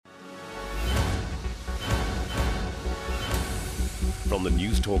From the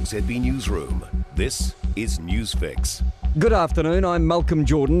Newstalk ZB Newsroom, this is Newsfix. Good afternoon, I'm Malcolm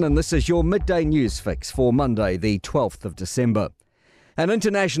Jordan and this is your Midday News Fix for Monday the 12th of December. An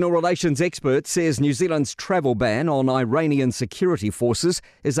international relations expert says New Zealand's travel ban on Iranian security forces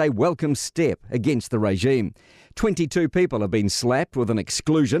is a welcome step against the regime. 22 people have been slapped with an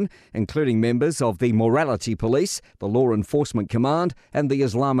exclusion, including members of the Morality Police, the Law Enforcement Command and the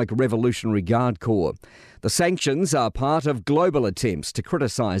Islamic Revolutionary Guard Corps. The sanctions are part of global attempts to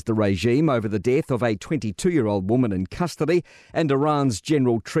criticise the regime over the death of a 22-year-old woman in custody and Iran's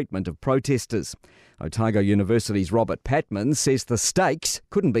general treatment of protesters. Otago University's Robert Patman says the stakes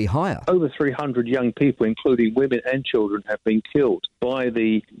couldn't be higher. Over 300 young people, including women and children, have been killed by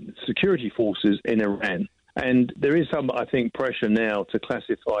the security forces in Iran. And there is some, I think, pressure now to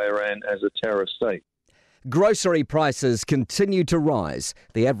classify Iran as a terrorist state. Grocery prices continue to rise.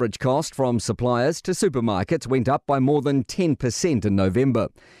 The average cost from suppliers to supermarkets went up by more than 10% in November.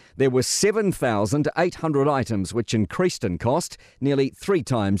 There were 7,800 items which increased in cost, nearly 3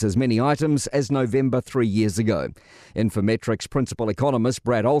 times as many items as November 3 years ago. Infometrics principal economist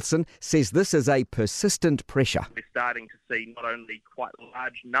Brad Olsen says this is a persistent pressure. We're starting to see not only quite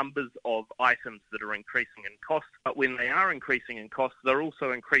large numbers of items that are increasing in cost, but when they are increasing in cost, they're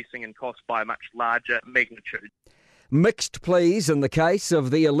also increasing in cost by a much larger magnitude. Mixed pleas in the case of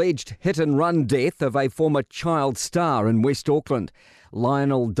the alleged hit-and-run death of a former child star in West Auckland.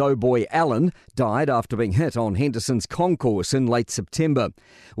 Lionel Doughboy Allen died after being hit on Henderson's concourse in late September.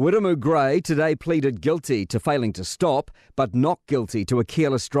 Wiremu Gray today pleaded guilty to failing to stop, but not guilty to a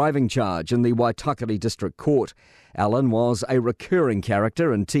careless driving charge in the Waitakere District Court. Allen was a recurring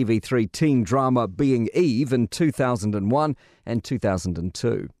character in TV3 teen drama Being Eve in 2001 and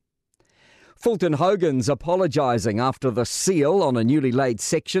 2002. Fulton Hogan's apologising after the seal on a newly laid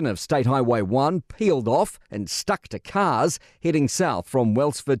section of State Highway 1 peeled off and stuck to cars heading south from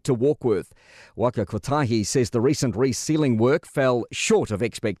Wellsford to Warkworth. Waka Kotahi says the recent resealing work fell short of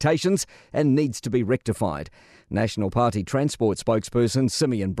expectations and needs to be rectified. National Party Transport spokesperson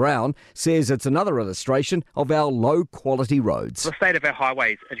Simeon Brown says it's another illustration of our low-quality roads. The state of our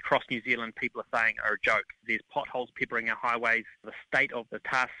highways across New Zealand, people are saying, are a joke. There's potholes peppering our highways. The state of the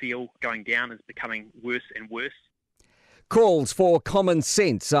tar seal going down is becoming worse and worse. Calls for common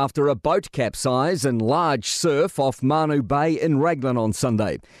sense after a boat capsize in large surf off Manu Bay in Raglan on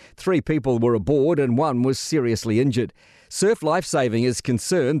Sunday. 3 people were aboard and 1 was seriously injured. Surf Lifesaving is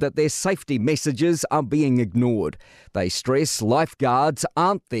concerned that their safety messages are being ignored. They stress lifeguards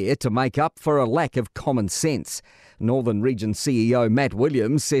aren't there to make up for a lack of common sense. Northern Region CEO Matt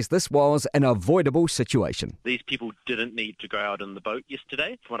Williams says this was an avoidable situation. These people didn't need to go out in the boat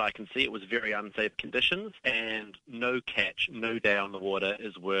yesterday. From what I can see, it was very unsafe conditions, and no catch, no day on the water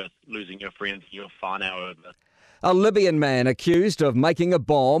is worth losing your friends and your whānau over. A Libyan man accused of making a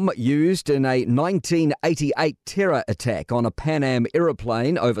bomb used in a 1988 terror attack on a Pan Am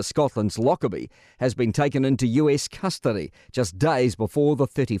aeroplane over Scotland's Lockerbie has been taken into US custody just days before the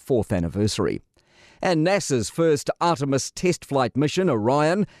 34th anniversary. And NASA's first Artemis test flight mission,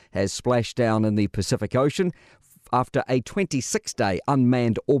 Orion, has splashed down in the Pacific Ocean after a 26-day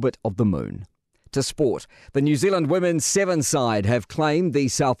unmanned orbit of the Moon. To sport, the New Zealand women's 7-side have claimed the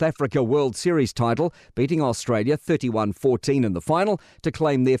South Africa World Series title, beating Australia 31-14 in the final to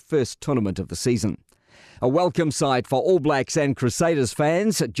claim their first tournament of the season. A welcome sight for All Blacks and Crusaders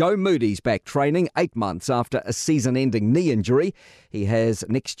fans. Joe Moody's back training 8 months after a season-ending knee injury. He has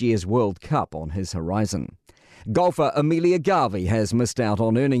next year's World Cup on his horizon. Golfer Amelia Garvey has missed out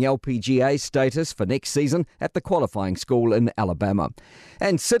on earning LPGA status for next season at the qualifying school in Alabama.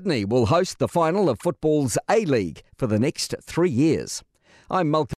 And Sydney will host the final of football's A-League for the next 3 years. I'm Malcolm